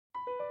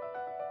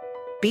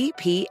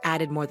BP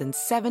added more than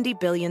 $70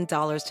 billion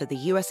to the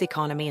U.S.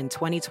 economy in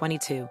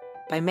 2022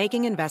 by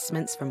making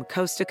investments from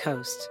coast to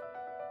coast.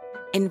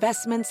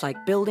 Investments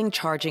like building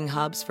charging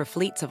hubs for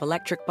fleets of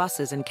electric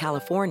buses in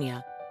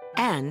California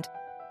and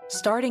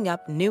starting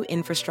up new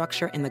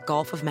infrastructure in the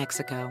Gulf of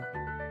Mexico.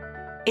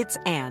 It's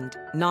and,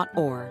 not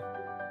or.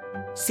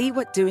 See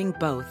what doing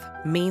both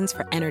means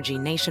for energy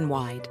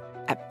nationwide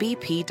at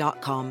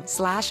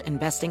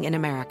bp.com/investing in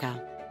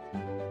America.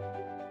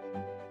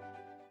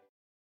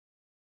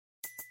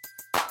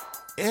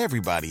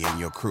 Everybody in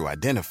your crew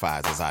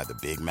identifies as either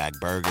Big Mac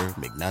Burger,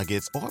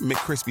 McNuggets, or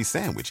McCrispy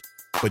Sandwich.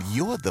 But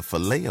you're the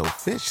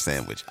Filet-O-Fish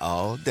Sandwich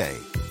all day.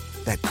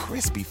 That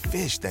crispy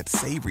fish, that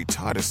savory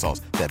tartar sauce,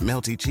 that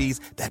melty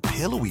cheese, that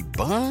pillowy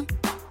bun.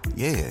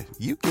 Yeah,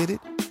 you get it.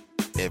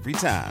 Every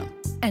time.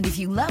 And if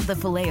you love the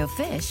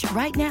Filet-O-Fish,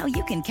 right now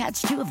you can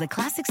catch two of the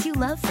classics you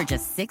love for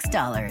just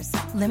 $6.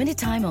 Limited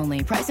time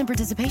only. Price and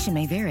participation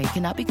may vary.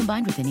 Cannot be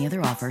combined with any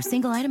other offer.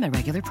 Single item at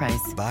regular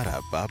price.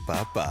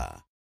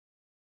 Ba-da-ba-ba-ba.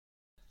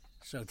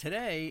 So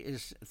today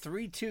is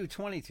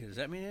 3/2/22. Does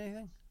that mean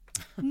anything?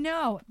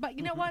 No, but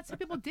you know what? Some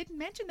people did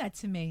mention that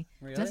to me.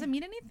 Really? Does it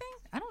mean anything?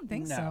 I don't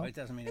think so. No, it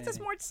doesn't mean it's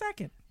anything. It's just March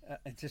 2nd.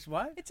 It's just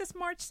what? It's just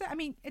March 2nd. I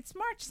mean, it's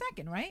March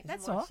 2nd, right?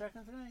 That's all. March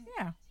 2nd today?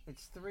 Yeah.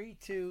 It's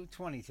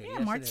 3/2/22. Yeah,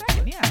 Yes, March it is.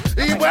 2nd, yeah.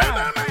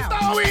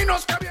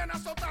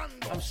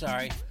 I'm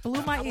sorry.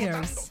 Blew my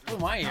ears. Blew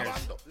my ears.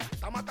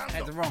 I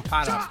had the wrong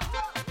pot up.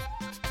 How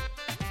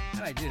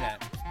did I do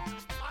that?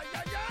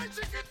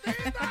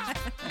 Oh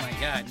my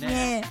God. Nah.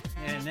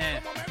 Yeah.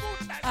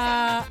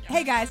 Nah.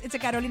 Hey guys, it's a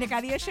Carolina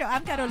Cadillo show.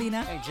 I'm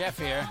Carolina. Hey, Jeff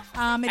here.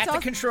 It's At the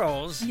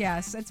controls.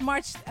 Yes, it's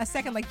March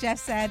 2nd, like Jeff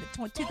said,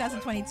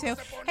 2022.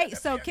 Hey,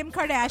 so Kim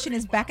Kardashian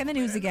is back in the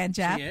news again,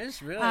 Jeff. She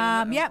is? Really?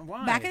 Yep,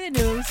 Why? back in the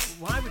news.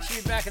 Why would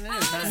she be back in the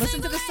news? Huh?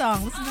 Listen to the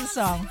song. Listen to the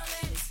song.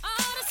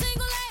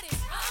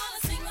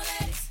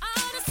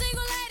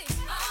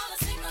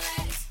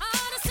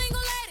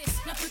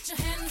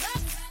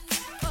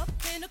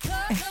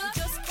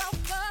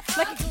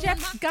 Like,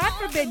 Jeff, God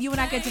forbid you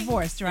and I get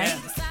divorced, right?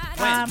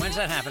 Yeah. When's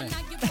that happening?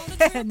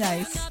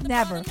 Nice.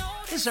 Never.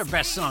 This is her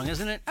best song,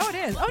 isn't it? Oh, it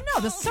is. Oh,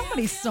 no, there's so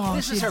many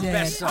songs This is her she did.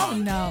 best song. Oh,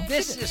 no.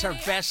 This is her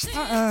best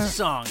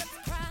song.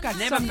 Got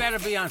Never some- better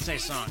Beyonce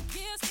song.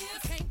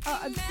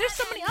 There's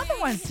so many other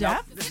ones,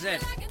 Jeff. Nope, this is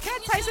it.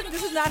 Kat Tyson,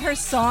 this is not her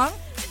song,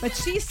 but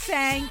she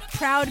sang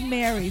Proud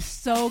Mary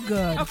so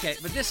good. Okay,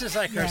 but this is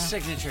like her Yeah.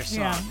 signature song,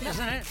 Yeah.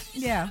 isn't it?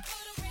 Yeah.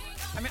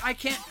 I mean,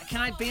 can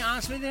I be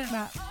honest with you?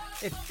 No.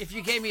 If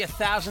you gave me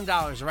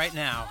 $1,000 right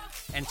now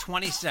and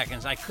 20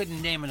 seconds, I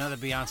couldn't name another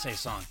Beyonce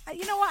song.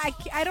 You know what?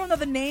 I don't know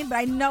the name, but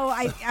I know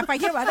if I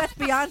hear about it, that's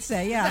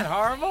Beyonce. Yeah. Isn't that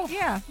horrible?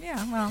 Yeah.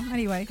 Well,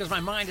 anyway. Because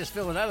my mind is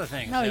filled with other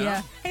things. Oh you know?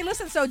 yeah. Hey,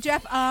 listen. So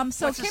Jeff,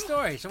 so What's the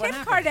story? So what Kim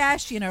happened?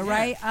 Kardashian,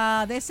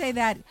 right? They say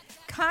that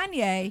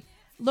Kanye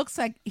looks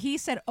like he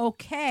said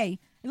okay.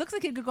 It looks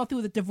like he could go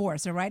through the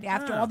divorce, all right?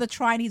 After all the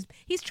trying,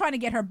 he's trying to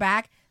get her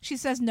back. She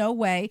says no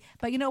way.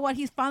 But you know what?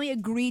 He's finally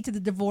agreed to the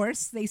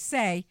divorce. They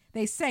say,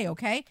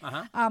 okay?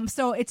 Uh-huh.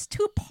 So it's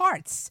two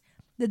parts,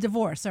 the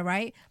divorce, all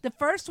right? The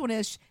first one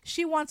is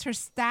she wants her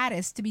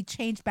status to be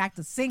changed back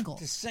to single.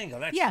 To single.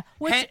 That's, Yeah,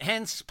 which-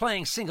 hence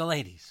playing single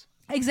ladies.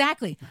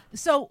 Exactly.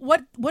 So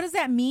what does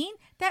that mean?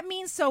 That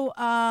means so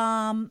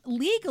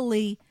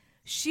legally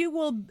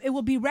it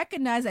will be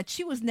recognized that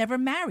she was never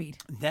married.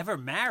 Never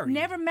married.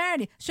 Never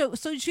married. So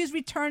she's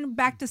returned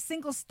back to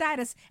single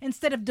status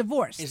instead of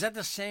divorce. Is that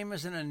the same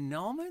as an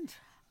annulment?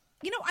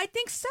 You know, I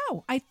think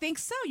so.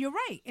 You're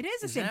right. It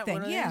is the same that thing.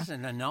 what it Yeah. is?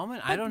 An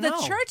annulment? But I don't know.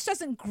 the church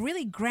doesn't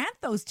really grant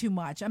those too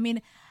much. I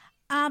mean,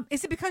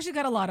 is it because you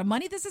got a lot of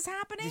money this is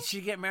happening? Did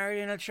she get married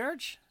in a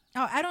church?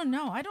 Oh, I don't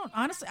know.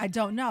 Honestly, I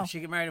don't know. Did she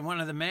get married in one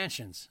of the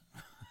mansions?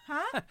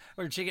 Huh?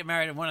 Or did she get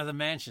married in one of the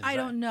mansions? I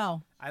don't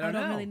know. I don't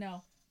know. really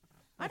know.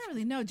 I don't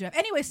really know, Jeff.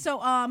 Anyway,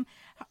 so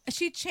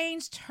she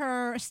changed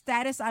her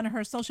status on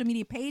her social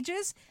media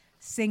pages.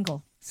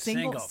 Single.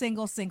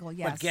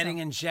 Yes. But getting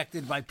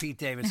injected by Pete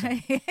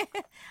Davidson.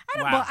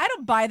 I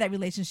don't buy that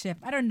relationship.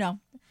 I don't know.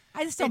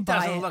 I just don't It buy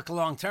doesn't it. look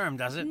long term,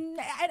 does it?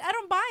 I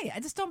don't buy it.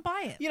 I just don't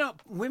buy it. You know,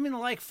 women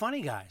like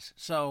funny guys,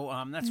 so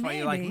that's why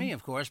you like Maybe. me,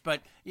 of course.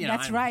 But you know,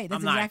 That's right.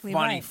 That's I'm not exactly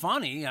funny. right.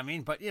 Funny. I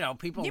mean, but you know,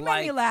 people You like.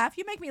 make me laugh.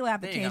 You make me laugh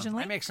There you go.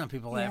 occasionally. I make some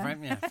people laugh, Yeah. right?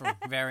 Yeah,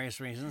 for various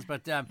reasons.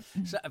 But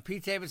so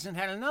Pete Davidson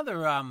had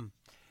another.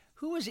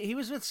 Who was he? He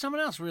was with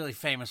someone else really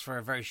famous for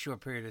a very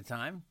short period of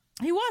time,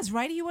 He was,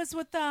 right? He was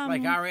with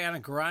like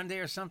Ariana Grande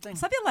or something.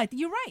 something like that.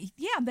 You're right.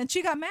 Yeah. Then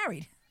she got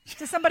married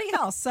to somebody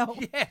else. So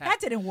Yeah. that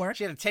didn't work.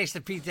 She had a taste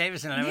of Pete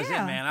Davidson, and that was it,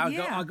 Yeah, man.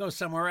 yeah. I'll go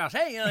somewhere else.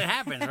 Hey, you know, it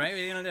happens, right? What are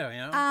you gonna do?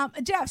 You know.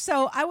 Jeff,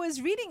 so I was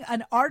reading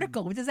an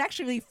article, which is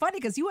actually really funny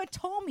because you had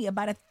told me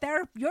about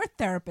your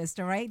therapist,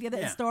 all right? The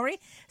other story.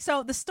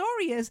 So the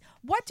story is,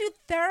 what do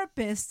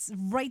therapists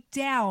write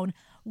down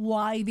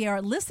while they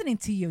are listening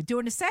to you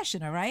during the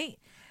session, all right?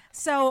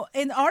 So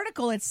in the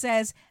article, it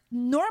says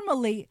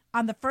normally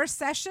on the first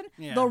session,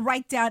 they'll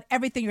write down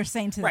everything you're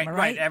saying to them, all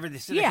right? Everything,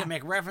 so they can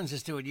make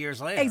references to it years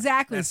later.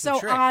 Exactly. That's the So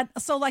trick.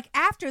 so like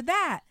after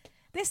that,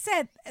 They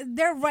said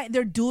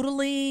they're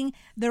doodling,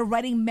 they're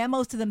writing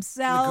memos to The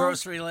themselves.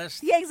 grocery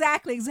list. Yeah,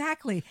 exactly.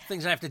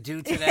 Things I have to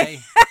do today.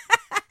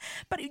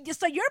 But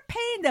so you're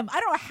paying them, I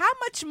don't know how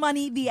much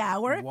money the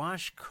hour.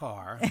 Wash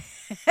car.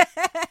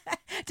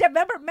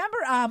 Remember,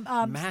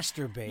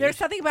 Masturbate. there's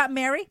something about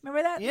Mary.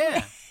 Remember that?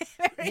 Yeah.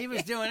 He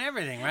was doing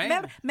everything,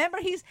 right? Remember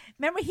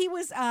he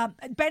was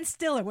Ben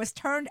Stiller was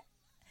turned.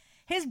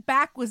 His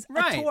back was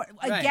Right.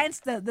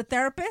 against the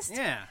therapist.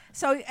 Yeah.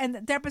 So and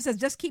the therapist says,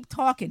 just keep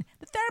talking.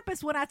 The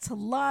therapist went out to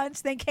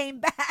lunch, then came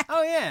back.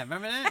 Oh, yeah.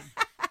 Remember that?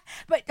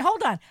 But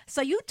hold on.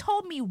 So you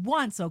told me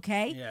once,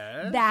 okay,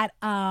 Yes.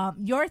 that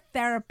your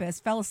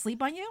therapist fell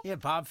asleep on you. Yeah,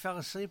 Bob fell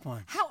asleep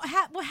once. How did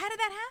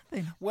that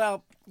happen?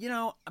 Well,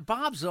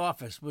 Bob's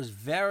office was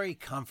very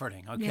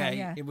comforting, okay?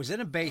 Yeah. It was in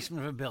a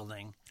basement of a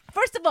building.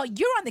 First of all,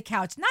 you're on the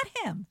couch, not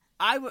him.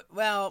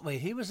 Wait,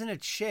 he was in a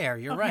chair.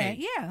 You're Okay, right.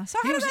 yeah. So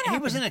He how was, did that he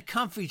happen? was in a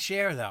comfy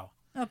chair, though.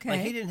 Okay.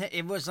 Like he didn't.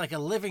 It was like a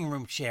living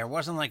room chair. It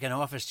wasn't like an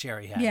office chair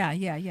he had.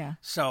 Yeah.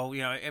 So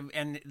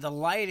and the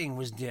lighting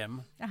was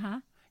dim. Uh-huh.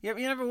 You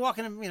never walk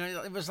in.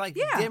 It was like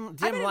Yeah, dim I've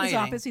been in his lighting.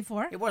 office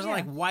before. It wasn't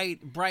Yeah.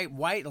 like bright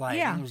white lighting.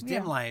 Yeah, It was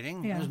dim yeah,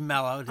 lighting. yeah. It was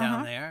mellow down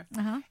Uh-huh, there.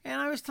 uh-huh. And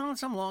I was telling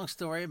some long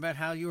story about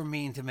how you were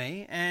mean to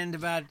me and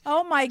about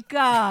Oh my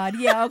God.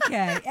 Yeah,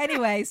 okay.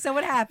 Anyway, so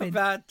what happened?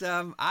 I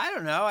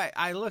don't know.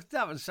 I looked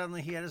up and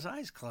suddenly he had his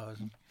eyes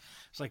closed.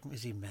 It's like,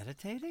 is he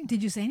meditating?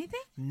 Did you say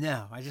anything?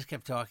 No, I just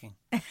kept talking.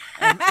 And,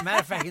 matter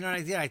of fact, you know what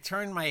I did? I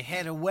turned my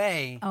head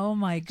away. Oh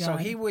my God. So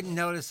he wouldn't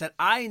notice that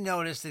I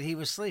noticed that he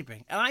was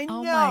sleeping. And I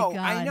Oh, know,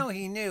 my I God. know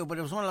he knew, but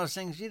it was one of those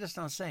things you just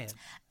don't say it.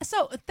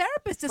 So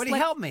therapists just But he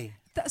helped me.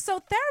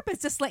 So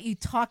therapists just let you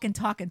talk and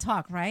talk and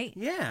talk, right?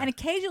 Yeah. And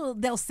occasionally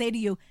they'll say to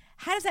you,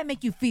 "How does that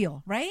make you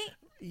feel?" Right?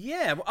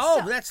 Yeah.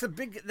 So- that's the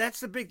big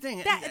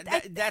thing.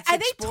 That's are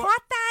they explore-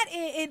 taught that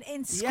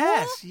in school?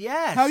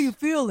 Yes. How are you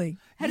feeling?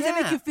 How does that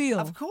make Yeah, you feel?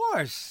 Of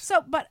course.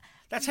 So, but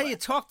That's how you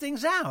talk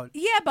things out.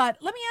 yeah, but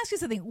let me ask you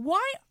something.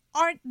 Why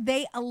aren't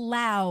they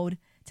allowed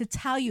to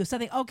tell you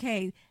something?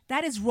 Okay,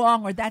 that is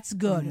wrong or that's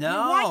good.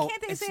 No, Why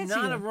can't they it's say it to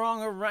not you? a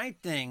wrong or right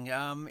thing.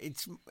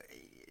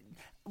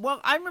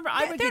 Well, I remember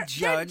I would they're get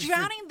judged.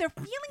 drowning their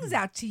feelings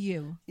out to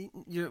you.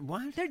 You're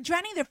what? They're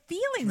drowning their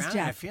feelings, Drowning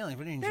Jeff. their feelings?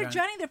 What do you mean They're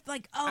drowning their I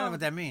don't know what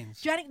that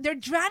means. They're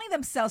drowning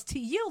themselves to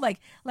you,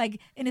 like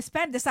in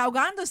Spanish,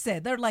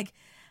 desahogándose.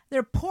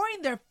 They're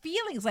pouring their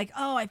feelings, like,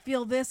 oh, I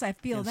feel this, I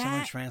feel Can someone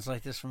that.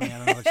 translate this for me? I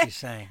don't know what she's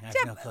saying. I have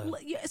no clue.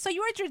 So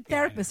you're at your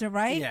therapist,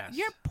 right? Yes.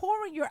 You're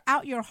pouring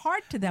out your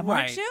heart to them, Right.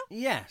 aren't you?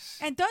 Yes.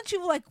 And don't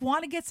you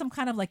want to get some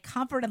kind of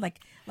comfort and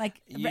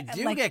You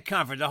do like, get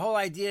comfort. The whole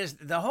idea is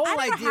I don't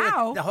know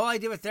how. the whole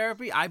idea with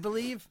therapy, I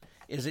believe,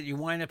 is that you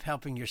wind up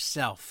helping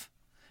yourself.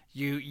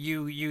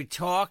 You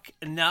talk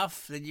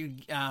enough that you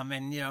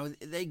and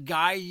they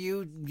guide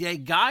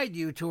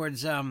you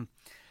towards a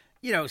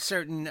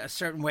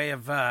certain way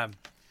of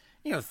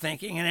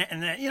thinking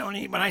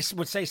and when I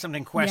would say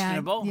something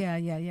questionable, Yeah.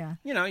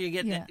 you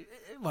get Yeah.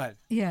 what?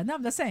 Yeah, no,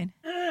 I'm just saying.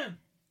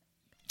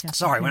 Jeff,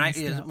 Sorry, when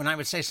goodness, I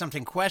would say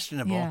something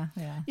questionable,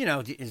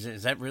 Yeah.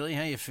 is that really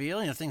how you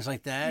feel? Things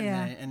like that.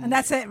 yeah, And and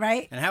that's it,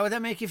 right? And how would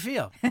that make you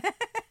feel?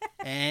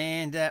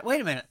 And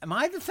wait a minute, am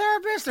I the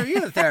therapist or are you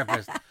the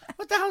therapist?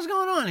 What the hell's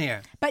going on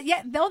here? But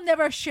yet they'll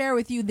never share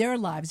with you their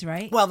lives,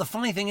 right? Well, the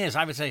funny thing is,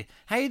 I would say,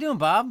 "How you doing,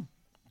 Bob?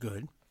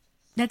 Good.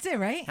 That's it,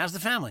 right? How's the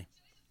family?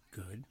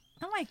 Good."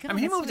 Oh my God! I mean,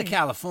 he that's moved to sweet.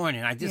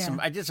 California. And Yeah.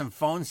 I did some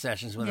phone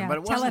sessions with him, Yeah, but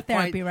it wasn't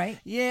teletherapy, quite, right?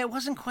 Yeah, it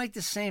wasn't quite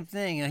the same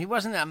thing. He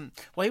wasn't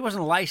he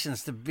wasn't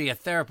licensed to be a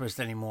therapist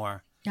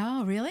anymore,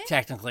 Oh, really?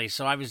 technically.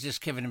 So I was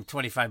just giving him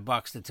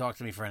 $25 to talk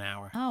to me for an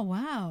hour. Oh,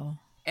 wow.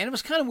 And it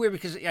was kind of weird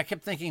because I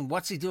kept thinking,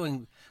 what's he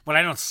doing when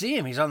I don't see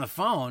him? He's on the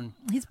phone.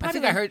 He's probably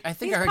I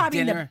think I heard probably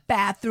in the dinner.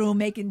 bathroom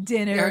making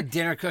dinner. I heard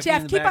dinner cooking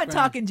Jeff, in the keep on background.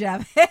 talking,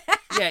 Jeff.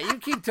 Yeah, you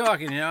keep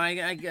talking.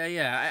 I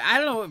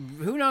don't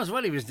know. Who knows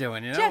what he was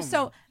doing? Jeff,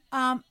 so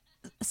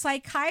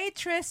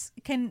psychiatrists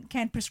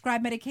can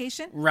prescribe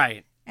medication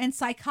right. and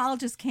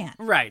psychologists can't.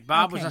 Right.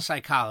 Bob was Okay. a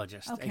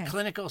psychologist, Okay. a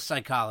clinical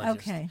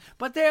psychologist. Okay.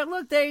 But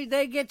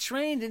they get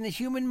trained in the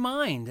human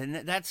mind, and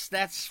that's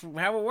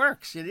how it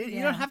works. You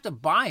Yeah. don't have to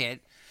buy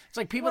it. It's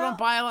like people Well, don't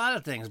buy a lot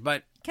of things,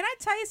 but Can I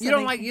tell you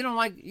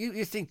something?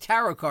 you think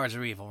tarot cards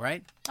are evil,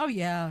 right? Oh,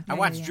 yeah. I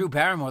watched Drew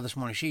Barrymore this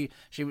morning. She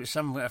was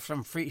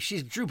from free.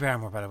 She's Drew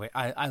Barrymore, by the way.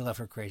 I love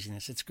her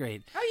craziness. It's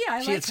great. Oh, yeah, I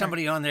she like had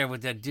somebody on there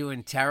with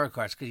doing tarot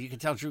cards because you can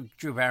tell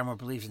Drew Barrymore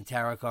believes in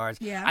tarot cards.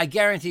 Yeah. I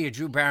guarantee you,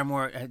 Drew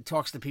Barrymore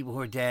talks to people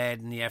who are dead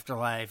in the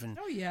afterlife, and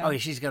Oh, yeah.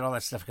 she's got all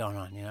that stuff going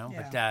on, Yeah.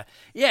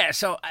 But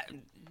so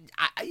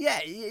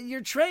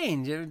you're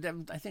trained.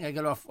 I think I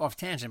got off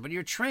tangent, but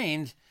you're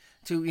trained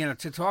to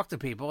talk to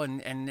people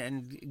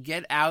and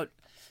get out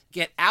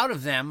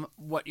of them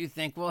what you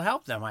think will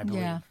help them, I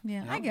believe.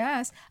 Yeah, I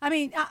guess. I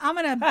mean, I'm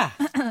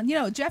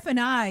gonna, Jeff and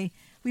I,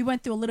 we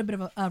went through a little bit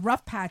of a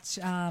rough patch.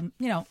 I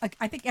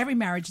think every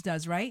marriage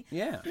does, right?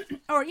 Yeah.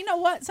 Or you know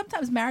what?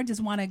 Sometimes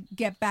marriages want to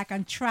get back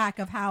on track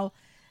of how,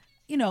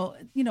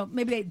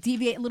 maybe they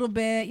deviate a little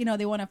bit.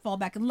 They want to fall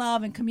back in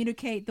love and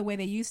communicate the way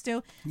they used to.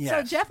 So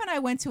Yes. Jeff and I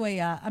went to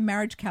a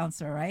marriage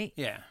counselor, right?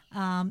 Yeah.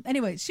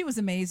 Anyway, she was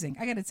amazing.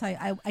 I got to tell you,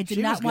 I did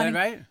She not was want good, to.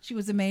 right? She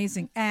was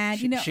amazing, and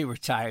She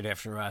retired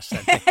after us. She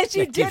That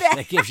did.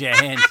 That gives you a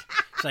hint.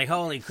 It's like,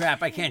 holy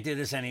crap, I can't do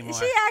this anymore.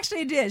 she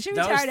actually did. She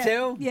Those retired.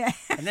 two? Yeah.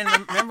 And then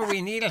remember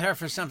we needed her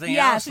for something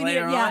Yes, else we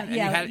later needed- yeah, on? And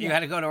yeah, you had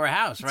to go to her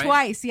house, right?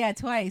 Twice.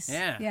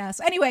 Yeah.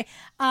 So anyway,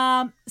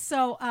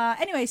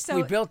 so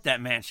We built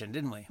that mansion,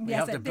 didn't we? We Yes,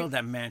 helped I to build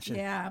think- that mansion.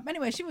 Yeah.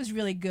 Anyway, she was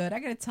really good. I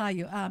got to tell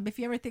you, if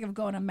you ever think of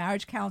going to a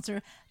marriage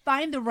counselor,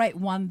 find the right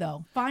one,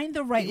 though. Find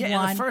the right Yeah,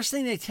 one. and the first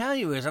thing they tell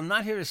you is, I'm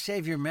not here to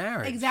save your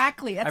marriage.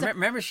 Exactly. I That's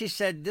remember she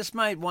said, you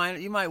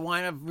might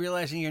wind up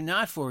realizing you're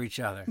not for each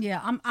other.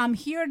 yeah, I'm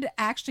here to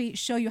actually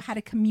show you how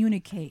to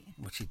communicate.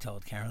 What she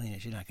told Carolina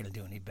is, you're not going to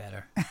do any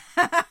better.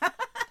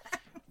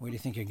 Where do you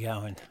think you're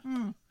going?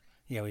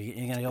 Yeah, you're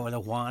going to go with a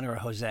Juan or a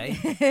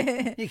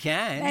Jose? You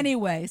can.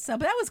 Anyway, but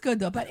that was good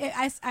though. But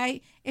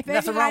if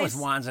Nothing you wrong with guys,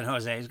 Juans and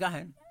Jose's. Go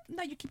ahead.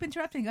 no, you keep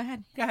interrupting. Go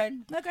ahead. Go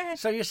ahead. No, go ahead.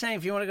 So you're saying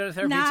if you want to go to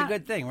therapy, it's a Nah,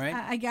 good thing, right?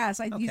 I guess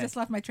you Okay. just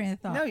left my train of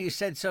thought. No, you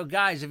said, so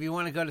guys, if you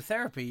want to go to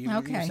therapy, you're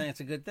Okay. saying it's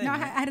a good thing. No,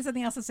 right? I had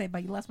something else to say,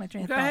 but you lost my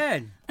train of Go thought.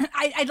 ahead.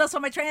 I lost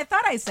my train of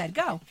thought. I said,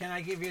 go. Can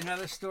I give you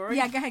another story?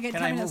 Yeah, go ahead. Can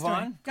tell I me the move story.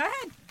 on? Go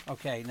ahead.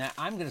 Okay, now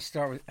I'm going to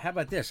start with, how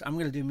about this? I'm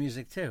going to do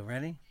music too.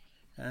 Ready?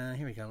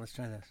 Here we go. Let's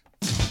try this.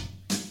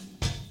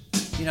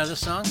 You know this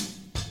song?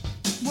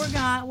 We're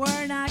not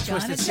gonna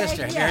Twisted take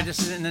Sister. Have you yeah. heard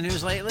this in the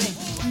news lately?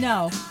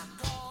 No.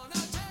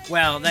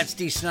 Well, that's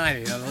Dee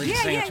Snider, the lead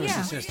singer of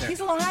Twisted Sister. He's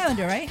a Long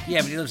Islander, right?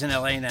 Yeah, but he lives in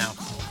L.A. now.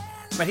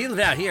 But he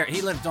lived out here.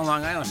 He lived on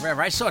Long Island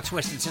forever. I saw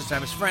Twisted Sister. I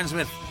was friends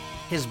with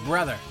his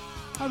brother.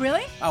 Oh,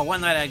 really? Oh,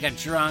 one night I got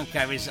drunk.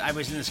 I was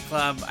in this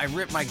club. I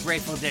ripped my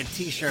Grateful Dead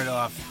T-shirt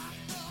off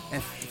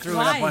and threw it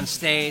Why? up on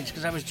stage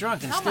because I was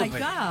drunk and Oh, my stupid.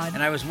 God.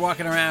 And I was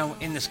walking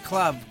around in this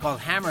club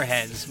called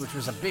Hammerheads, which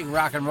was a big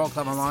rock and roll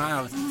club on Long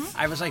Island. Mm-hmm.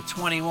 I was like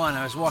 21.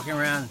 I was walking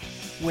around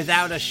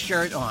without a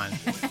shirt on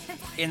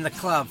in the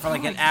club for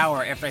like an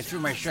hour after I threw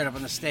my shirt up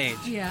on the stage.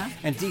 Yeah.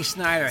 And Dee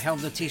Snider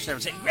held the T-shirt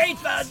and said,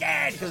 Grateful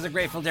Dead! Because the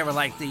Grateful Dead were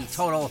like the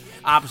total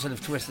opposite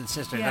of Twisted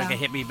Sister, Yeah. like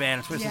a hippie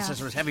band. Twisted Yeah.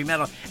 Sister was heavy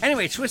metal.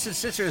 Anyway, Twisted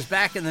Sister is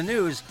back in the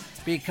news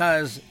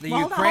because the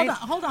Well, Ukraine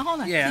hold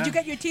on. Yeah. Did you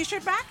get your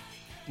T-shirt back?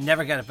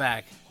 never got it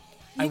back.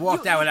 I You-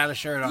 walked you- out without a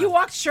shirt on. You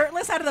walked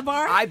shirtless out of the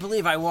bar? I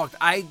believe I walked.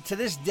 To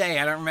this day,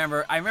 I don't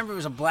remember. I remember it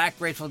was a black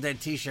Grateful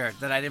Dead T-shirt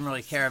that I didn't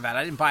really care about.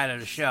 I didn't buy it at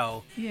a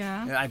show.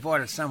 Yeah. I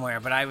bought it somewhere,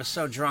 but I was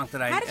so drunk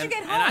that I. How did you and,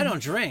 get And I home?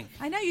 don't drink.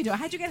 I know you do.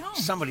 How'd you get home?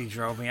 Somebody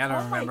drove me. I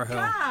don't remember Oh, who.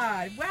 my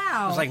God.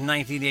 Wow. It was like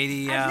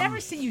 1980. I've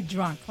never seen you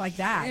drunk like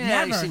that. Yeah,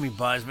 never. you see me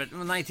buzz, but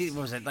what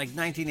was it? Like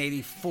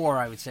 1984,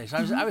 I would say. So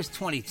I was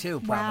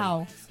 22, probably.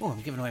 Wow. Oh, I'm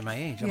giving away my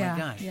age. Oh Yeah, my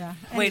God. yeah.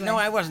 Wait, no,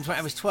 Anyway. I wasn't 20.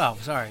 I was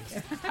 12. Sorry.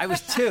 I was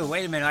 2.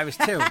 Wait a minute. I was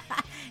 2.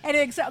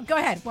 Anyway, so go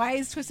ahead. Why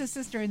is Twisted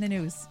Sister in the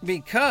news?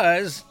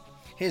 Because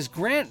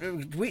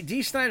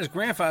Dee Snider's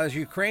grandfather is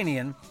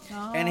Ukrainian,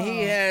 and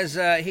he has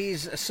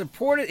he's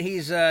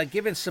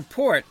given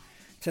support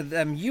to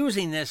them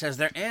using this as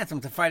their anthem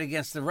to fight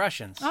against the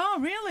Russians. Oh,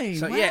 really?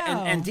 So wow. yeah,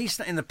 and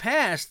in the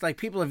past, like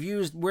people have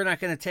used, we're not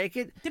going to take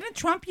it. Didn't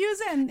Trump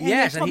use it? And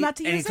Yes, they told him not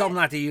to use he told it? him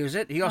not to use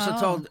it. He also Oh.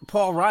 told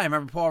Paul Ryan.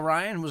 Remember Paul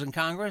Ryan, who was in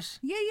Congress?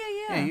 Yeah.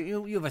 Yeah,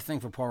 you have a thing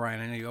for Paul Ryan.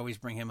 I know you always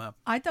bring him up.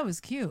 I thought it was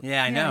cute.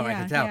 Yeah, I know. I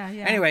can tell.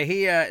 Yeah. Anyway,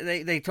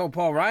 they told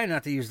Paul Ryan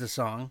not to use the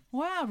song,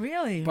 Wow,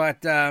 really? but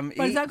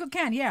his Uncle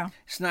Ken, yeah.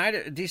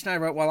 Dee Snider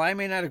wrote, while I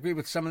may not agree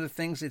with some of the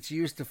things it's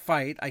used to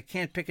fight, I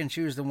can't pick and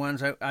choose the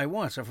ones I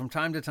want. So from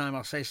time to time,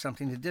 I'll say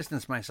something to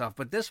distance myself.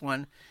 But this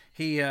one,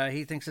 he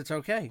thinks it's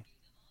okay.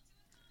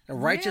 A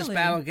righteous Really?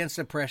 battle against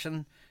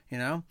oppression, you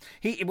know.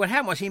 What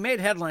happened was he made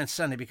headlines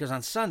Sunday because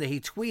on Sunday he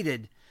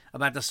tweeted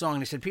about the song.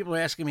 And he said, people are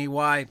asking me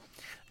why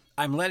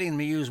I'm letting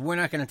them use We're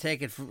Not Going to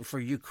Take It for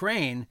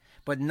Ukraine,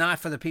 but not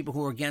for the people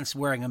who are against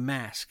wearing a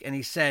mask. And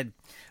he said,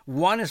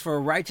 one is for a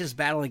righteous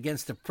battle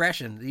against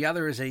oppression. The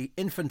other is a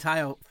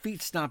infantile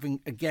feet stomping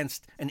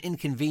against an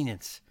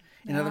inconvenience.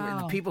 In other words,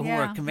 the Wow. people who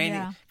Yeah, are complaining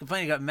yeah.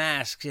 about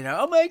masks, you know,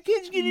 oh, my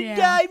kid's going to Yeah.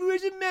 die if he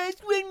wears a mask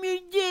one more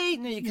day.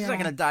 No, your kid's Yeah. not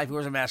going to die if he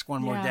wears a mask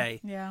one more Yeah, day.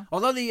 yeah.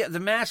 Although the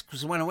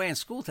masks went away in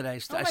school today.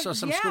 I saw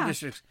some school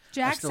districts. are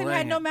still Jackson had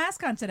wearing no it.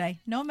 mask on today.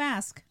 No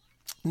mask.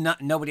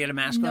 Nobody had a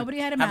mask on? Nobody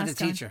had a How about mask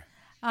the on. teacher?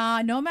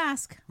 No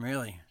mask.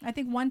 Really? I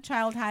think one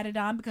child had it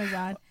on because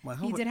Well, I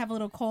he hope did have a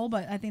little cold,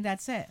 but I think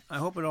that's it. I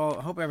hope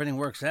everything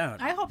works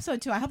out. I hope so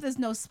too. I hope there's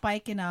no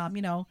spike in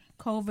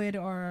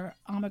COVID or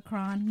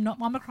Omicron. No,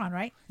 Omicron,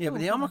 right? Yeah, but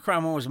the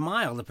Omicron one was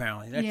mild,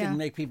 apparently. That Yeah. didn't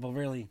make people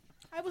really...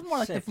 I was more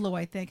like the Sick. flu,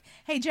 I think.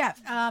 Hey, Jeff,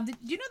 do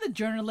you know the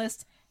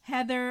journalist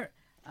Heather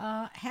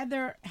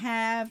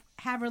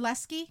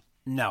Havrilesky?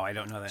 No, I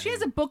don't know that. She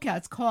has a book out.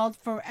 It's called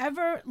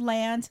Forever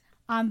Land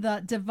on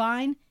the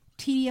Divine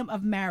Tedium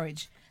of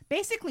Marriage.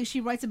 Basically, she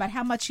writes about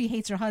how much she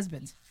hates her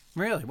husband.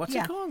 Really? What's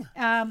it called?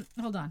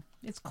 Hold on.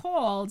 It's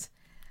called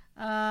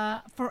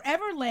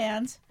Forever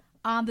Land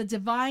on the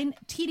divine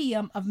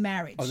tedium of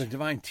marriage. Oh, the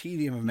divine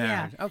tedium of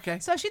marriage. Yeah. Okay.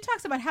 So she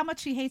talks about how much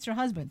she hates her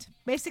husband.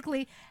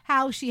 Basically,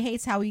 how she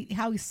hates how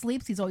he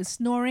sleeps. He's always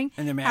snoring.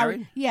 And they're How-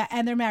 married? yeah,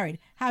 and they're married.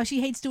 How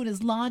she hates doing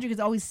his laundry because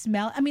it always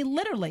smell. I mean,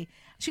 literally.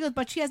 She goes,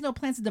 but she has no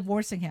plans of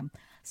divorcing him.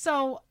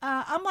 So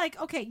I'm like,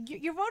 okay,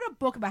 you wrote a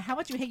book about how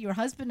much you hate your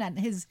husband and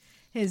his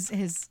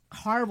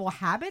horrible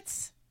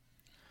habits.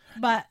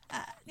 But,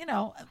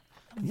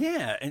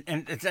 Yeah,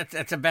 and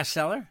that's a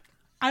bestseller?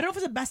 I don't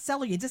know if it's a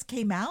bestseller. It just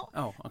came out.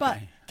 Oh, okay. But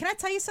can I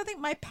tell you something?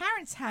 My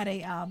parents had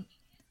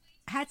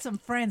had some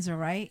friends, all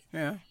right?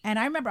 Yeah. And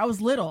I remember I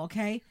was little,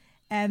 okay?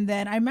 And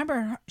then I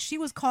remember she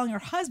was calling her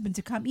husband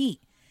to come eat.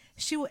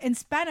 In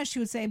Spanish, she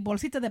would say,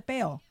 bolsita de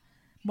peo.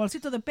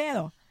 Bolsito de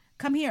pedo.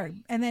 Come here.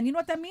 And then you know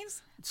what that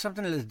means?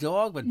 Something to the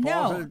dog, but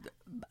balls No. are...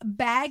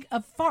 Bag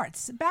of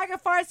farts. Bag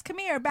of farts, come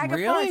here. Bag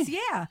Really? of farts.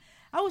 Yeah.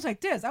 I was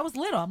like this. I was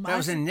little. That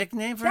was a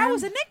nickname for That him?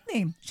 was a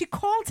nickname. She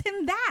called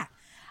him that.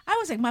 I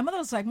was like,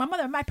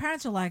 my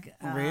parents were like,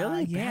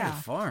 Really? yeah. Bag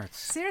of farts.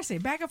 Seriously,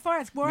 bag of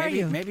farts. Where are Maybe,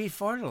 you? maybe he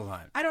farted a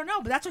lot. I don't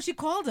know, but that's what she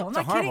called him. I'm It's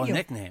a not kidding horrible you.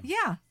 nickname.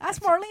 Yeah,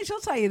 ask Marlene. She'll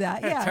tell you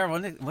that. Yeah. Yeah. Terrible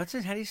nickname. What's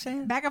it? How do you say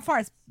it? Bag of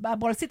farts.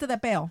 Bolsita de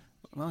peo.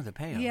 Oh, the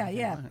payo. Yeah, Okay,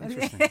 yeah. well,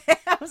 interesting.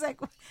 I was like,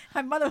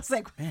 my mother was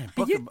like, Man,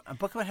 you- a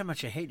book about how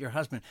much you hate your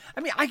husband.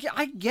 I mean,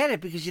 I get it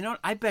because, you know,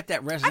 I bet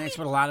that resonates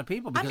with a lot of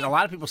people because a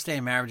lot of people stay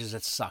in marriages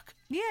that suck.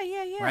 yeah.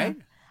 Right?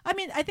 I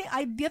mean, I think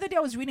the other day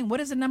I was reading,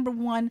 what is the number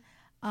one,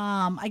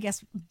 I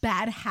guess,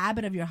 bad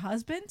habit of your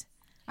husband?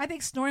 I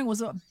think snoring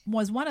was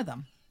one of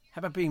them. How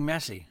about being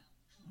messy?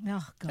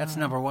 Oh, God. That's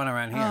number one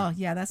around here. Oh,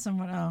 yeah, that's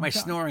someone. Oh, My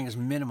God. snoring is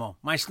minimal.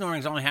 My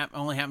snoring only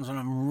happens when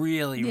I'm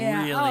really,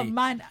 Yeah. really Oh,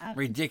 mine.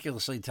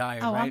 ridiculously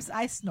tired, Oh, right?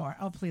 I snore.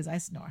 Oh, please, I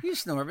snore. You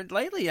snore, but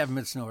lately you haven't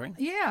been snoring.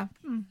 Yeah.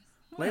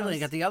 Lately, you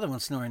got the other one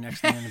snoring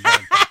next to me in the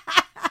bed.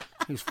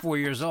 He was 4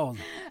 years old.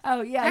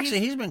 Oh, yeah. Actually,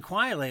 he's been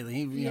quiet lately.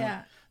 You know,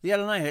 Yeah. the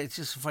other night, it's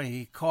just funny.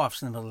 He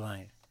coughs in the middle of the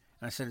night.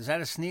 And I said, "Is that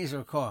a sneeze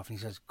or a cough?" And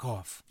he says,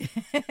 "Cough."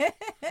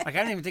 Like, I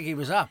didn't even think he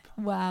was up.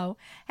 Wow.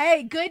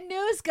 Hey, good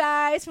news,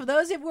 guys. For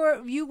those of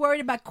you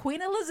worried about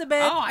Queen Elizabeth.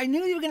 Oh, I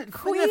knew you were going to.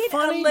 Queen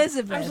funny?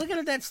 Elizabeth. I was looking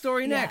at that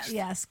story Yeah, next.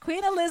 yes,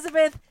 Queen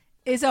Elizabeth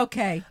is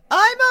okay.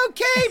 I'm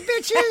okay,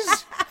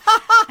 bitches.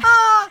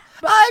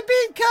 I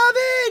beat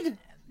COVID.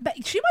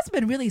 But she must have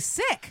been really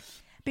sick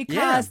because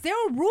Yeah. there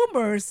were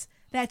rumors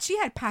that she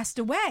had passed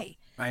away.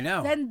 I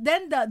know. Then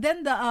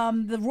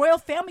the royal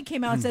family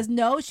came out and says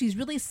no, she's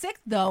really sick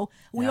though.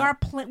 We Yeah.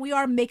 we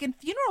are making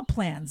funeral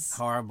plans.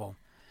 Horrible.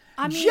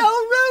 I mean, Joe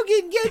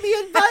Rogan gave me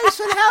advice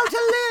on how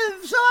to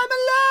live, so I'm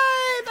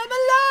alive. I'm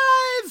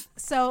alive.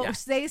 so Yeah.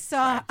 they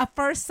saw a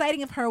first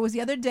sighting of her was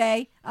the other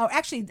day. Oh,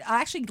 actually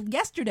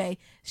yesterday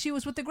she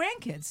was with the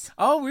grandkids.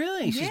 Oh,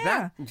 really? She's Yeah.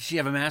 back. Does she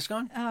have a mask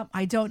on?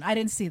 I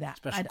didn't see that.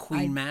 Special I-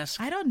 queen mask?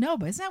 I don't know,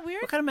 but isn't that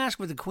weird? What kind of mask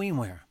would the queen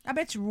wear? I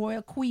bet you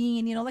royal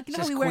queen. You know, like you know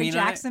how Says we wear queen on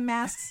it? Jackson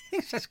masks.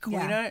 It says queen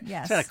Yeah, on it.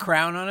 yes. Is that a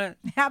crown on it?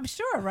 I'm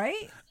sure,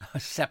 right? A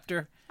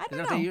scepter? I Is don't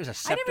that know. what they use? A I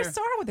scepter? never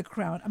saw her with a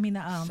crown. I mean,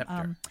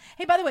 Scepter.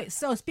 hey, by the way,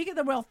 so speaking of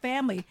the royal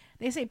family,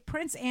 they say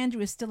Prince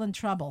Andrew is still in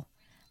trouble.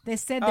 They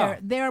said Oh.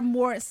 there are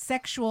more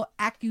sexual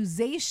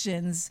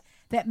accusations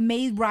that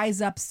may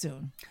rise up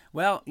soon.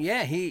 Well,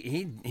 yeah,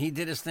 he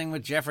did his thing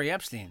with Jeffrey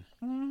Epstein.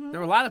 Mm-hmm. There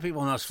were a lot of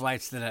people on those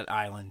flights to that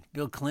island.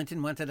 Bill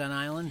Clinton went to that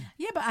island.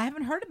 Yeah, but I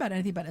haven't heard about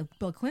anything about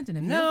Bill Clinton.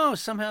 Have you? No,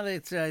 somehow they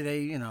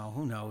you know,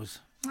 who knows?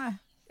 Ah.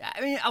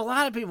 I mean, a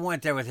lot of people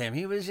went there with him.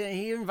 He was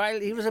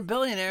a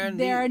billionaire. And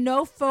There are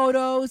no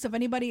photos of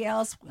anybody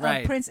else.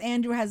 Right. Prince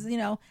Andrew has,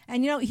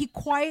 he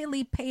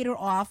quietly paid her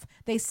off.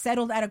 They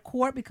settled out of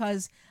court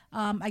because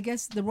I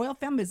guess the royal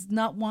family does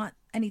not want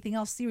anything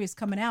else serious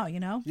coming out,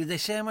 Did they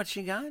say how much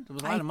she got? It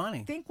was a lot of money.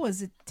 I think,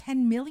 was it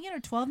 10 million or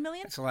 12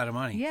 million? That's a lot of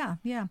money. Yeah.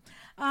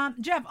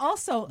 Jeff,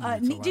 also,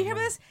 That's a did lot you of hear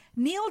money. this?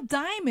 Neil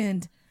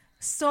Diamond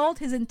sold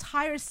his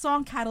entire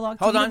song catalog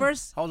to Hold on.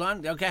 Universal. Hold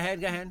on. Go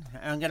ahead.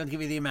 I'm going to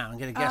give you the amount. I'm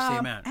going to guess the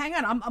amount. Hang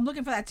on, I'm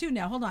looking for that too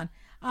now. Hold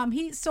on.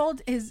 He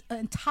sold his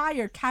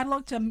entire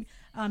catalog to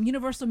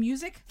Universal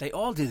Music. They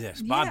all do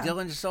this. Bob Yeah.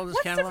 Dylan just sold his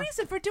What's catalog. the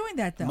reason for doing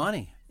that, though?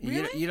 Money.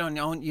 Really? You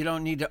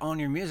don't need to own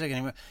your music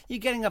anymore. You're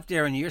getting up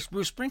there in years.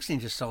 Bruce Springsteen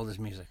just sold his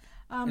music.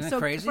 Isn't So that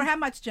crazy? for how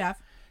much,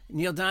 Jeff?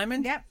 Neil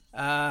Diamond? Yep.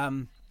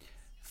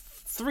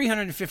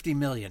 350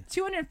 million.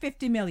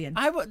 250 million.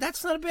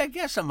 That's not a bad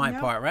guess on my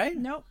Nope. part, right?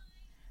 Nope.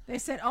 They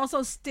said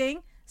also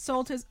Sting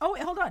sold his. Oh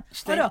wait, hold on.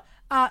 Sting? Oh no.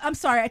 I'm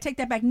sorry. I take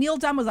that back. Neil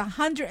Diamond was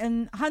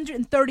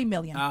 130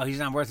 million. Oh, he's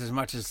not worth as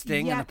much as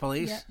Sting and the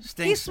Police. Yeah.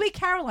 Sting. He's Sweet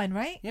Caroline,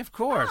 right? Yeah, of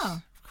course.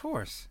 Oh. Of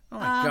course. Oh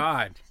my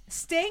God.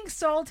 Sting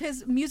sold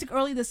his music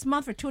early this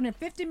month for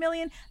 250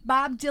 million.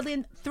 Bob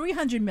Dylan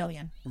 300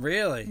 million.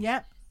 Really?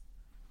 Yep.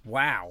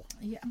 Wow.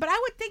 Yeah. But I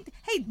would think,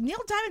 hey, Neil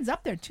Diamond's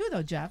up there too,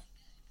 though, Jeff.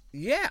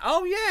 Yeah.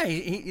 Oh yeah.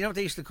 You know what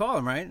they used to call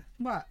him, right?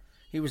 What?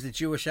 He was the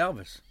Jewish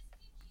Elvis.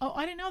 Oh,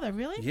 I didn't know that.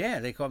 Really? Yeah,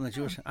 they call him the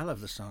Jewish. I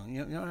love this song.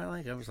 You know what I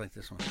like? I always like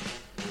this one.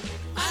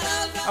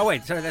 Oh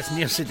wait, sorry, that's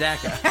Neil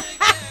Sedaka.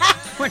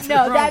 Went to the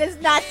No, wrong- that is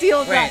not Neil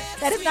Wait. Diamond.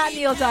 That is not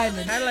Neil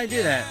Diamond. How did I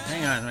do that?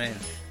 Hang on, wait.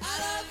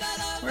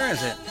 Where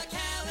is it?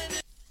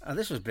 Oh,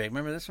 this was big.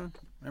 Remember this one?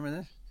 Remember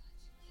this?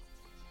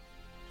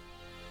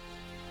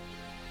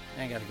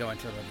 I got to go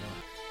into it a little more.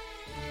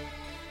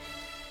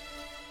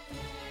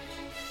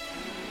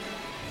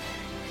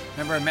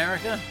 Remember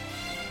America?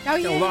 Oh,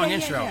 It's yeah, a long yeah,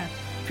 intro. Yeah,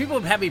 People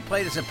would have me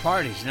play this at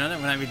parties, you know that,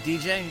 when I would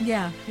DJ?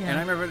 yeah. And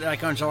I remember,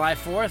 like, on July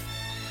 4th,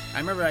 I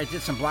remember I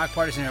did some block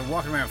parties and they were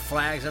walking around with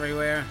flags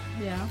everywhere.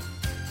 Yeah.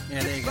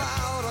 Yeah, there you go.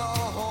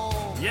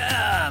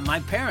 Yeah, my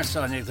parents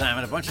saw Neil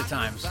Diamond a bunch of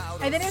times.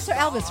 And then saw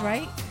Elvis,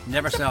 right?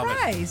 Never saw Elvis.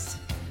 Surprised.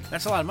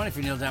 That's a lot of money for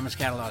Neil Diamond's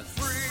catalog.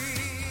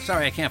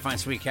 Sorry, I can't find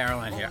Sweet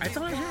Caroline here. I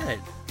thought I had it.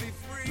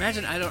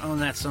 Imagine I don't own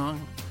that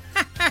song.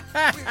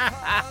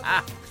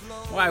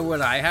 Why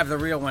would I? I have the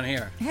real one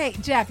here. Hey,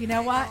 Jeff, you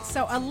know what?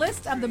 So a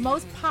list of the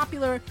most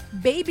popular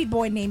baby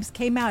boy names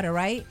came out, all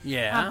right?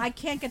 Yeah. I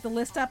can't get the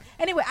list up.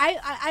 Anyway,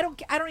 I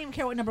don't even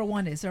care what number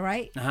 1 is, all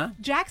right? Uh-huh.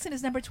 Jackson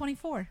is number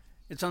 24.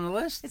 It's on the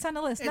list? It's on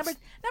the list. It's-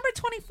 Number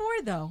 24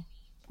 though.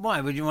 Why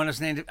would you want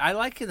his name to... I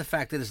like the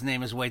fact that his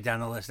name is way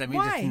down the list. That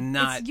means Why? it's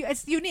not...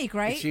 It's unique,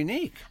 right? It's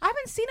unique. I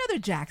haven't seen other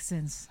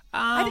Jacksons.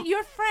 I think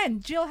your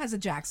friend Jill has a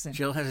Jackson.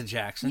 Jill has a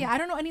Jackson. Yeah, I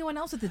don't know anyone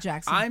else with a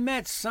Jackson. I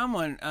met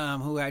someone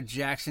who had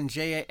Jackson,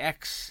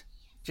 J-A-X,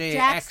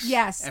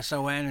 yes.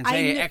 S-O-N, and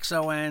I knew-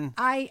 J-A-X-O-N.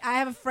 I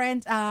have a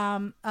friend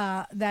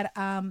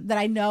that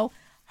I know.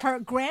 Her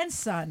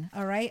grandson.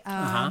 All right.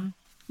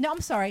 No,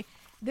 I'm sorry.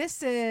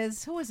 This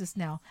is who is this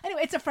now?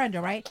 Anyway, it's a friend,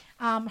 all right.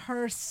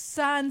 Her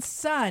son's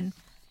son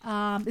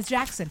is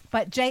Jackson,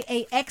 but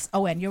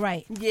Jackson. You're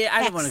right. Yeah,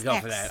 I didn't want to go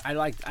X. for that. I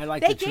like They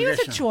the gave us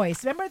tradition. a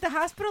choice. Remember at the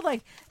hospital,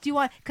 like, do you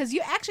want? Because you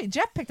actually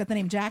Jeff picked up the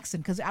name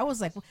Jackson because I was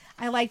like,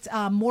 I liked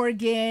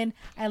Morgan,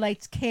 I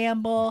liked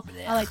Campbell,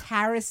 I liked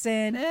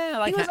Harrison. Yeah, I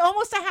like he was Ha-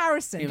 almost a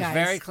Harrison. He was guys.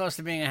 very close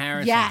to being a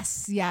Harrison.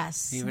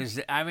 Yes. He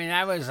was. I mean,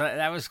 that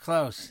was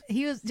close.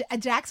 He was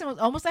Jackson was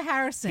almost a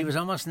Harrison. He was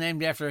almost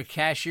named after a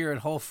cashier at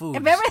Whole Foods.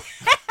 Remember?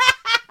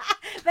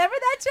 Remember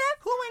that,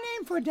 Jeff? Who we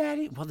named for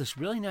Daddy? Well, this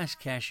really nice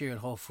cashier at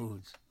Whole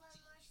Foods.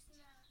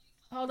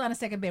 Hold on a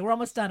second, babe. We're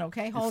almost done,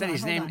 okay? Hold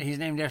Instead, on. he's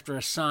named after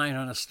a sign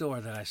on a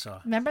store that I saw.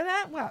 Remember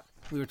that? What?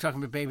 We were talking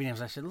about baby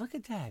names. I said, "Look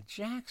at that,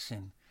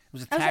 Jackson." It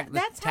was a Oh, tag.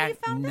 that's how you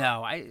found that?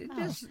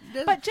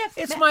 No, But, Jeff,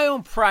 it's that- my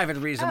own private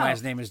reason why Oh.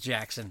 his name is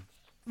Jackson.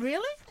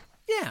 Really?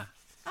 Yeah.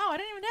 Oh, I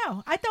didn't even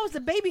know. I thought it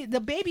was the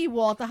baby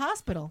wall at the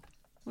hospital.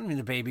 What do you mean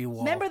the baby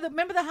wall? Remember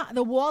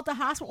the wall at the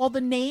hospital? All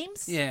the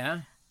names.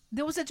 Yeah.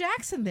 There was a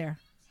Jackson there.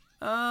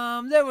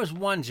 There was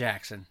one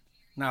Jackson.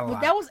 Not a Well,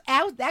 lot. that was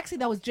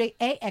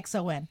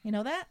Jackson. You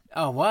know that?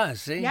 Oh, it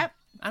was. See? Yep.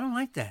 I don't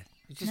like that.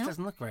 It just No?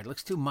 doesn't look right. It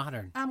looks too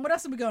modern. What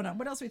else are we going on?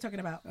 What else are we talking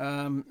about?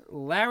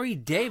 Larry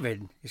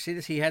David. You see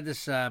this? He had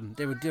this.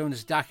 They were doing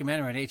this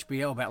documentary on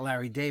HBO about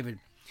Larry David.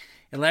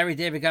 And Larry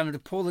David got him to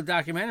pull the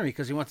documentary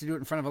because he wanted to do it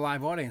in front of a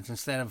live audience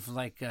instead of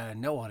like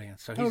no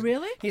audience. So he's,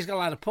 really? He's got a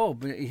lot of pull.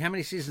 But how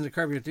many seasons of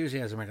Curb Your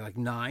Enthusiasm? Like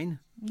 9.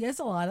 Yes,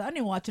 a lot. I don't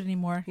even watch it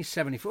anymore. He's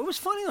 74. It was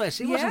funny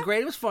last. It Yeah? wasn't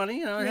great. It was funny.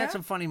 You know, it Yeah? had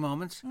some funny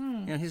moments. You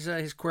know, his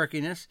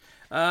quirkiness.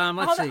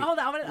 Let's Hold see. on.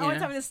 I want to Yeah.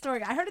 tell you this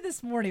story. I heard it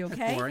this morning. That's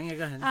Okay. boring. Yeah,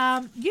 go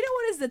ahead. You know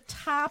what is the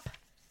top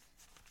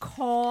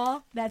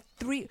call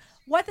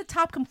what the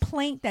top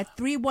complaint that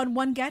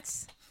 311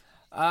 gets?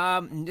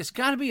 It's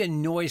got to be a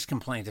noise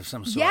complaint of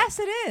some sort. Yes,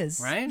 it is.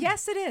 Right?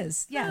 Yes, it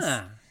is. Yes.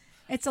 Yeah.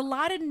 It's a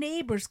lot of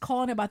neighbors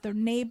calling about their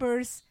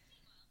neighbors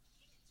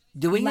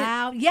Doing it?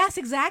 loud. Yes,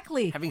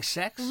 exactly. Having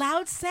sex?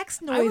 Loud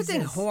sex noises. I would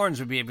think horns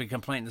would be a big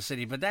complaint in the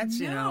city, but that's,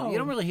 you No.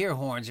 don't really hear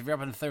horns if you're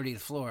up on the 30th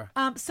floor.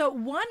 So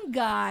one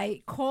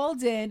guy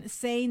called in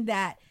saying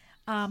that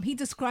he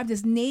described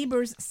his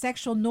neighbor's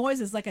sexual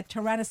noises like a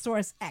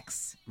Tyrannosaurus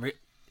X.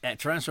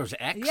 Tyrannosaurus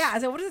X? Yeah, I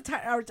said, what is a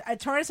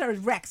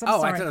Tyrannosaurus Rex? I'm Oh,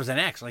 sorry. I thought it was an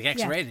X, like Yeah.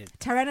 X-rated.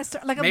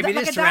 Tyrannosaurus, like Maybe it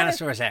like is a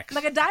Tyrannosaurus X.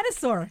 like a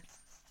dinosaur.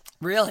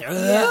 Really?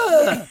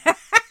 Ugh.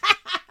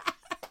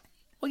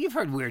 Well, you've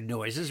heard weird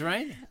noises,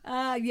 right?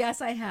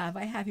 Yes, I have.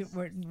 I have your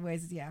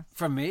noises. Yeah.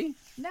 From me?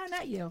 No,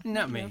 not you.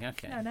 Not me, you.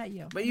 okay. No, not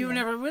you. But you've Yeah.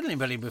 never with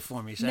anybody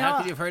before me, so No. how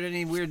could you have heard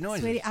any weird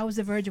noises? Sweetie, I was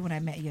a virgin when I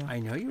met you. I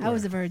know you I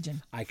was were. a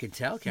virgin. I could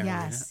tell,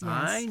 Carolina. Yes, yes.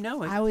 I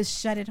know it. I was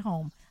shut at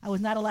home. I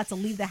was not allowed to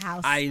leave the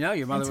house. I know,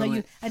 your mother until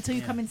wouldn't you until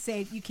you come and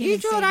say you came Eat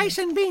and your saved rice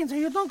me. and beans or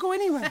you don't go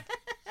anywhere.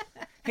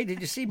 Hey,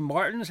 did you see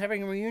Martin's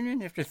having a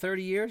reunion after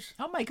 30 years?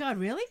 Oh my God!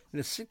 Really?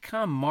 The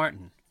sitcom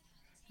Martin.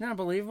 Isn't that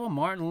unbelievable?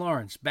 Martin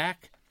Lawrence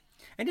back.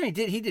 I know he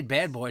did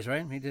Bad Boys,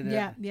 right? He did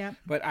Yeah, yeah.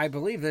 But I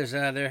believe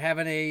they're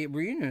having a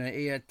reunion,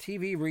 a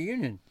TV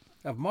reunion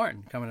of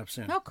Martin coming up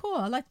soon. Oh, cool!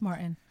 I like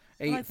Martin.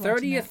 I A like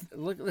watching 30th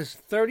look at this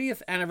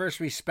 30th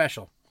anniversary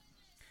special,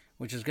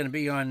 which is going to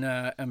be on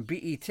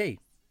BET.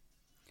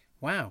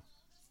 Wow,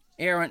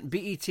 air on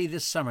BET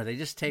this summer. They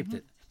just taped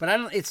it, but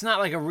it's not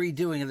like a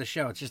redoing of the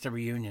show. It's just a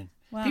reunion.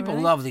 Wow, People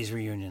really? love these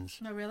reunions.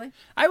 that. No, really.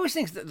 I always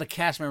think that the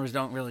cast members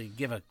don't really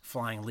give a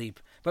flying leap,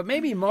 but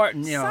maybe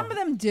Martin. You know, Some of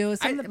them do.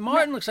 Some of them,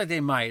 Martin looks like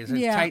they might. It's a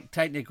Yeah.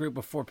 tight knit group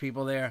of 4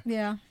 people there.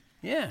 Yeah.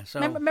 Yeah. So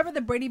Remember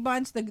the Brady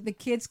Bunch? The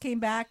kids came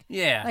back.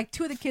 Yeah. Like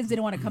 2 of the kids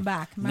didn't want to come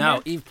back. no,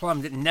 Remember? Eve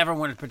Plum never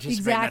wanted to participate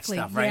Exactly.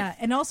 in that stuff, right? Yeah.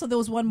 And also there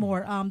was one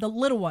more. The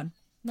little one.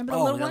 Remember the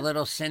little the one?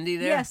 little Cindy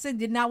there? Yes, and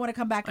did not want to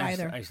come back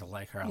either. I used to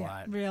like her a Yeah,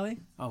 lot.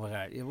 really? Oh, my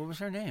God. What was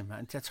her name?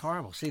 That's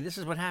horrible. See, this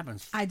is what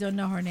happens. I don't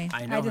know her name.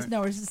 I just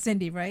know her as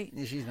Cindy, right?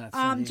 She's not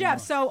Cindy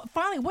Jeff, anymore. so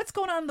finally, what's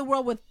going on in the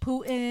world with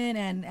Putin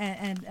and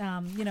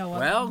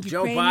Well,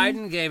 Joe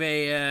Biden gave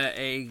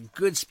a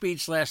good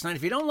speech last night.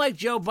 If you don't like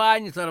Joe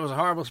Biden, you thought it was a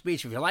horrible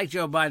speech. If you like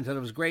Joe Biden, you thought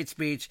it was a great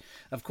speech.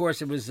 Of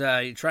course, it was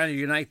trying to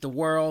unite the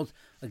world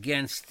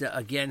against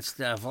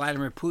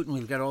Vladimir Putin.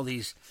 We've got all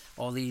these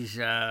what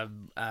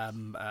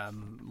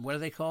are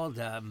they called?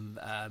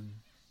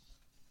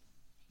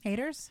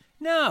 Haters?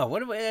 No,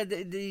 what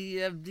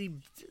the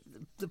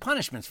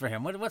punishments for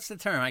him? What's the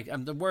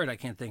term? The word I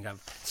can't think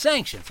of.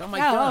 Sanctions. Oh my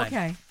God.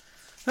 Okay.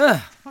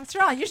 What's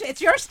wrong?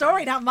 It's your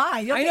story, not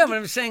mine. I know, but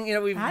I'm saying,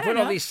 we I put don't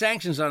all know. these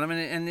sanctions on him,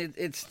 and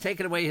it's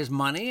taken away his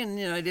money, and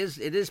it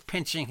is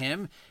pinching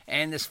him.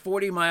 And this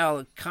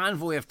 40-mile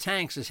convoy of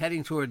tanks is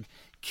heading toward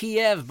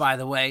Kiev, by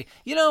the way.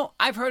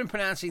 I've heard him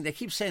pronouncing, they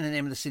keep saying the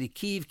name of the city,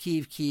 Kiev.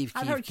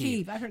 I've heard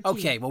Kiev.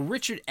 Okay, well,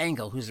 Richard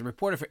Engel, who's a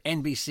reporter for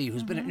NBC,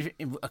 who's been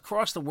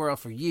across the world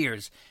for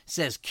years,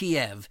 says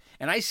Kiev.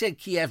 And I said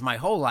Kiev my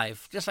whole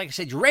life, just like I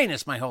said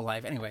Uranus my whole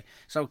life. Anyway,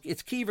 so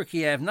it's Kiev or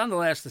Kiev.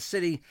 Nonetheless, the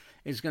city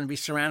is going to be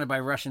surrounded by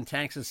Russian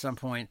tanks at some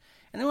point.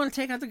 And they want to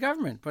take out the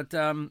government, but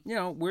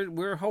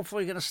we're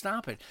hopefully going to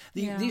stop it.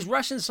 These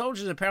Russian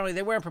soldiers, apparently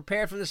they weren't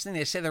prepared for this thing.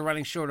 They say they're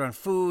running short on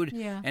food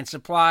and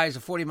supplies. A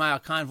 40-mile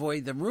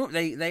convoy.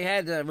 They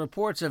had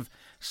reports of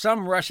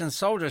some Russian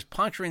soldiers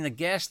puncturing the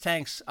gas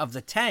tanks of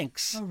the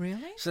tanks. Oh,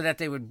 really? So that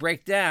they would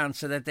break down,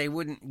 so that they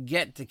wouldn't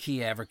get to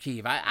Kiev or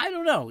Kyiv. I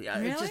don't know.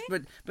 Really? It's just,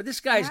 but this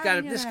guy's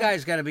got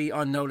to be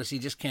on notice. He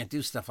just can't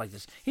do stuff like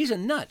this. He's a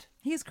nut.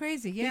 He's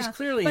crazy, yeah. He's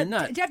clearly a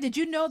nut. Jeff, did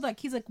you know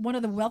he's like one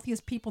of the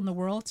wealthiest people in the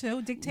world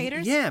too?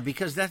 Dictators? Yeah,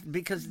 because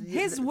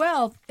his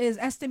wealth is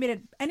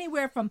estimated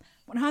anywhere from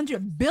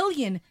 100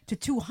 billion to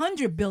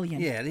 200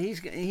 billion. Yeah,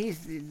 he's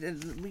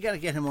we got to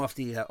get him off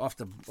the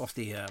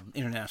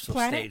international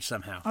stage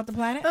somehow. Off the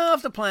planet?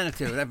 Off the planet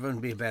too. That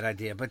wouldn't be a bad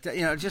idea. But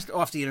just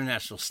off the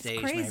international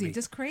stage. It's crazy, maybe.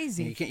 just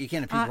crazy. You can't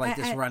have people like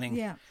this running.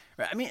 Yeah.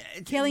 I mean,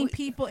 killing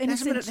people,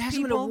 innocent people. There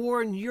hasn't been a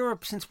war in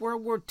Europe since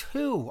World War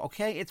II.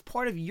 Okay, it's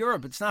part of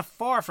Europe. It's not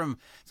far from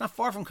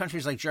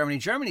countries like Germany.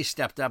 Germany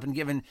stepped up and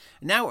given.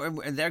 Now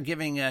they're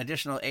giving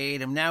additional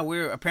aid, and now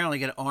we're apparently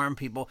going to arm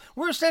people.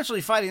 We're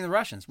essentially fighting the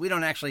Russians. We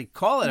don't actually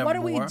call it a war. What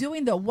are we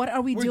doing though? What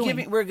are we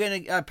doing? We're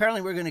going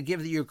to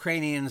give the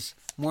Ukrainians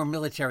more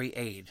military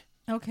aid.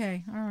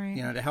 Okay, all right.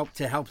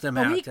 To help them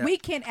out. We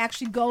can't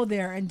actually go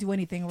there and do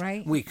anything,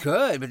 right? We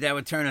could, but that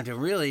would turn into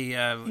really.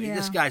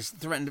 This guy's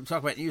threatened to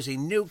talk about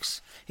using nukes.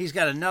 He's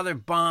got another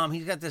bomb.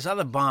 He's got this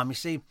other bomb. You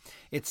see,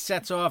 it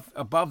sets off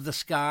above the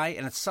sky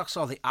and it sucks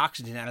all the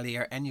oxygen out of the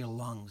air and your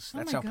lungs.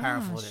 That's how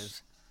powerful it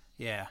is.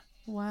 Yeah.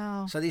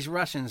 Wow. So these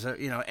Russians are,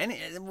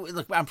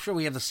 look, I'm sure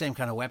we have the same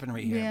kind of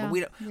weaponry here, but we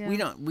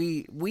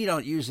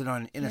don't use it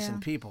on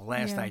innocent people.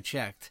 Last I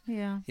checked.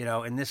 Yeah.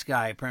 And this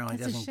guy apparently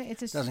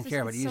doesn't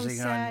care about using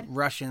it on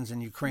Russians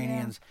and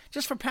Ukrainians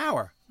just for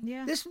power.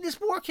 Yeah. This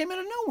war came out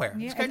of nowhere.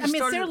 Yeah.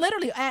 They're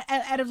literally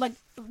out of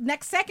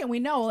next second we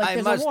know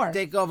there's a war. I must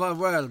take over the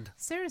world.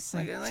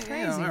 Seriously, it's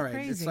crazy. All right.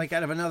 Crazy. It's like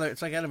out of another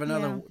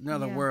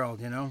world.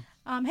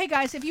 Hey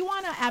guys, if you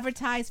want to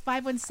advertise,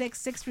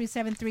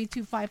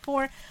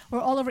 516-637-3254. We're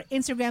all over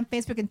Instagram,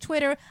 Facebook, and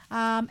Twitter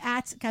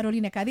at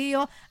Carolina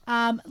Cadillo.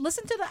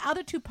 Listen to the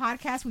other two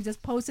podcasts we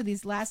just posted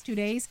these last 2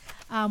 days.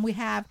 We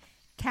have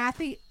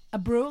Kathy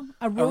Aru.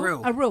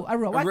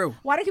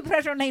 Why do you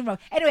pronounce her name wrong?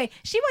 Anyway,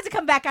 she wants to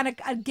come back on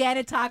again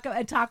and talk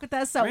with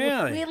us. So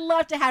we'd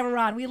love to have her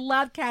on. We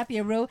love Kathy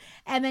Aru.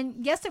 And then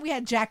yesterday we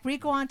had Jack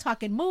Rico on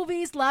talking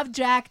movies. Love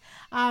Jack.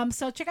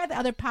 So check out the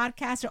other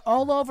podcasts. They're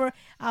all over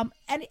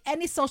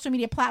any social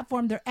media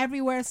platform. They're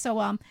everywhere.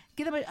 So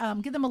give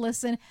them a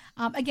listen.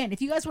 Again,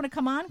 if you guys want to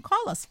come on,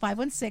 call us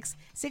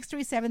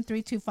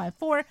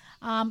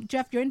 516-637-3254.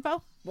 Jeff, your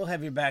info. We'll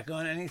have you back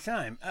on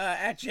anytime.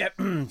 At Jeff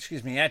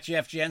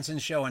Jensen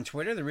Show on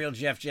Twitter, The Real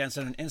Jeff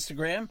Jensen on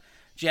Instagram,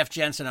 Jeff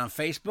Jensen on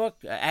Facebook,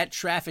 at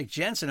Traffic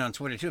Jensen on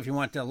Twitter, too, if you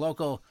want the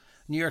local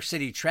New York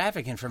City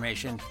traffic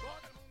information.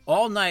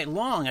 All night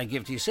long, I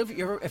give to you. So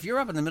if you're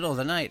up in the middle of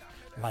the night,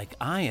 like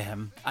I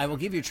am, I will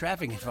give you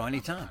traffic info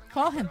anytime.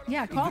 Call him.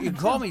 Yeah, call him. You can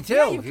call me, too.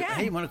 Yeah, you can.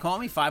 Hey, you want to call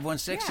me?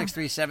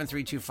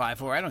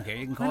 516-637-3254. I don't care.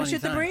 You can call anytime.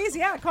 Shoot the breeze?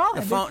 Yeah, call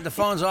him. The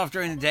phone's off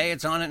during the day.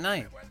 It's on at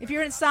night. If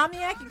you're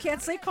insomniac, you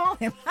can't sleep, call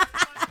him.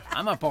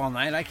 I'm up all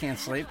night. I can't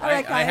sleep. All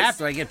right, I have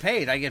to. I get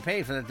paid. I get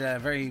paid for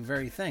that very,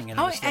 very thing. And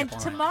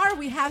tomorrow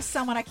we have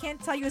someone. I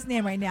can't tell you his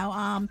name right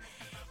now.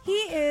 He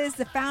is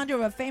the founder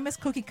of a famous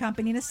cookie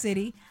company in the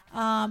city.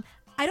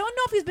 I don't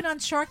know if he's been on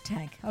Shark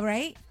Tank. All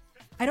right,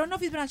 I don't know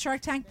if he's been on Shark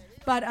Tank,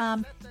 but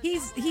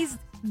he's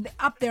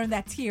up there in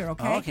that tier.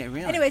 Okay. Oh, okay.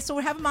 Really. Anyway, so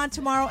we'll have him on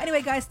tomorrow.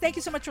 Anyway, guys, thank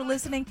you so much for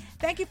listening.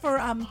 Thank you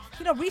for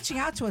reaching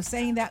out to us,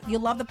 saying that you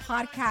love the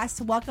podcast.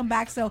 Welcome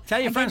back. So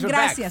tell your friends we're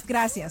back.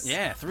 Gracias.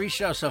 Yeah, 3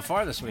 shows so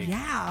far this week.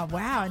 Yeah.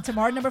 Wow. And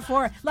tomorrow, number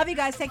 4. Love you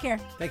guys. Take care.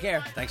 Take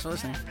care. Thanks for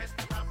listening.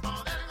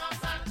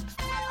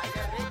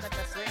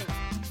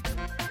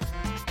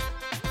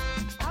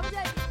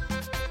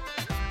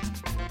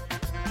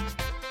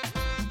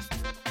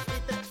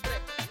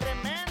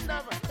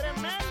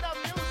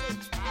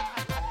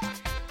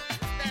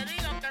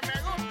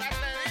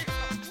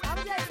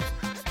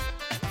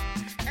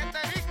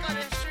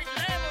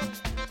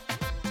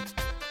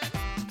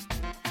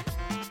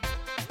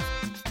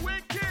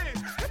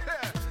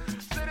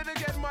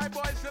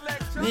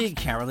 The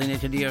Carolina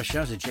Cadillo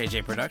Show's a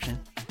JJ production.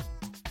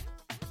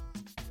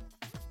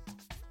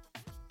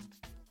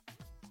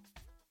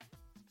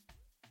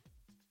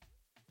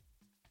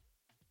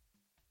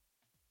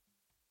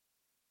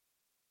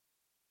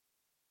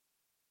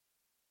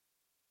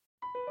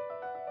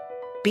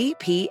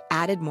 BP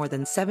added more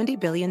than $70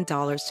 billion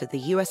to the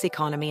U.S.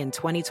 economy in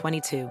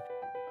 2022.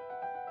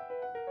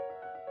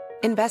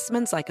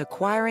 Investments like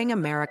acquiring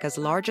America's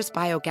largest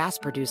biogas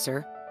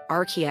producer,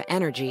 Archaea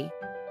Energy,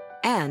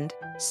 and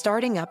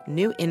starting up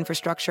new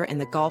infrastructure in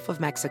the Gulf of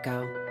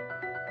Mexico.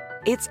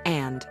 It's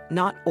and,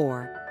 not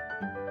or.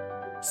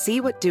 See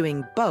what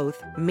doing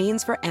both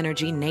means for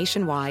energy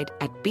nationwide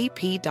at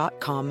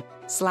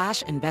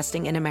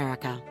bp.com/investing in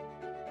America.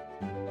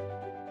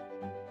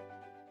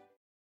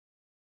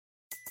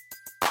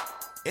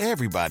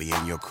 Everybody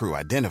in your crew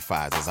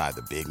identifies as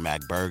either Big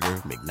Mac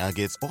Burger,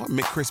 McNuggets, or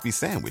McCrispy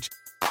Sandwich.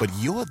 But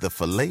you're the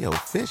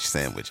Filet-O-Fish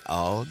Sandwich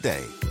all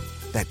day.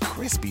 That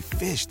crispy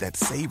fish, that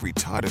savory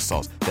tartar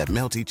sauce, that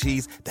melty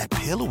cheese, that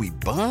pillowy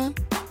bun.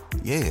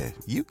 Yeah,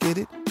 you get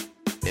it.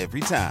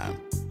 Every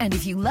time. And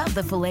if you love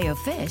the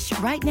Filet-O-Fish,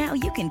 right now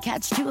you can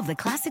catch two of the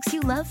classics you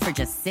love for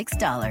just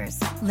 $6.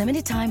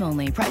 Limited time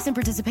only. Price and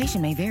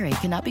participation may vary.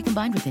 Cannot be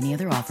combined with any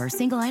other offer.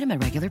 Single item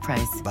at regular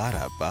price.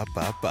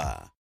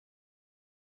 Ba-da-ba-ba-ba.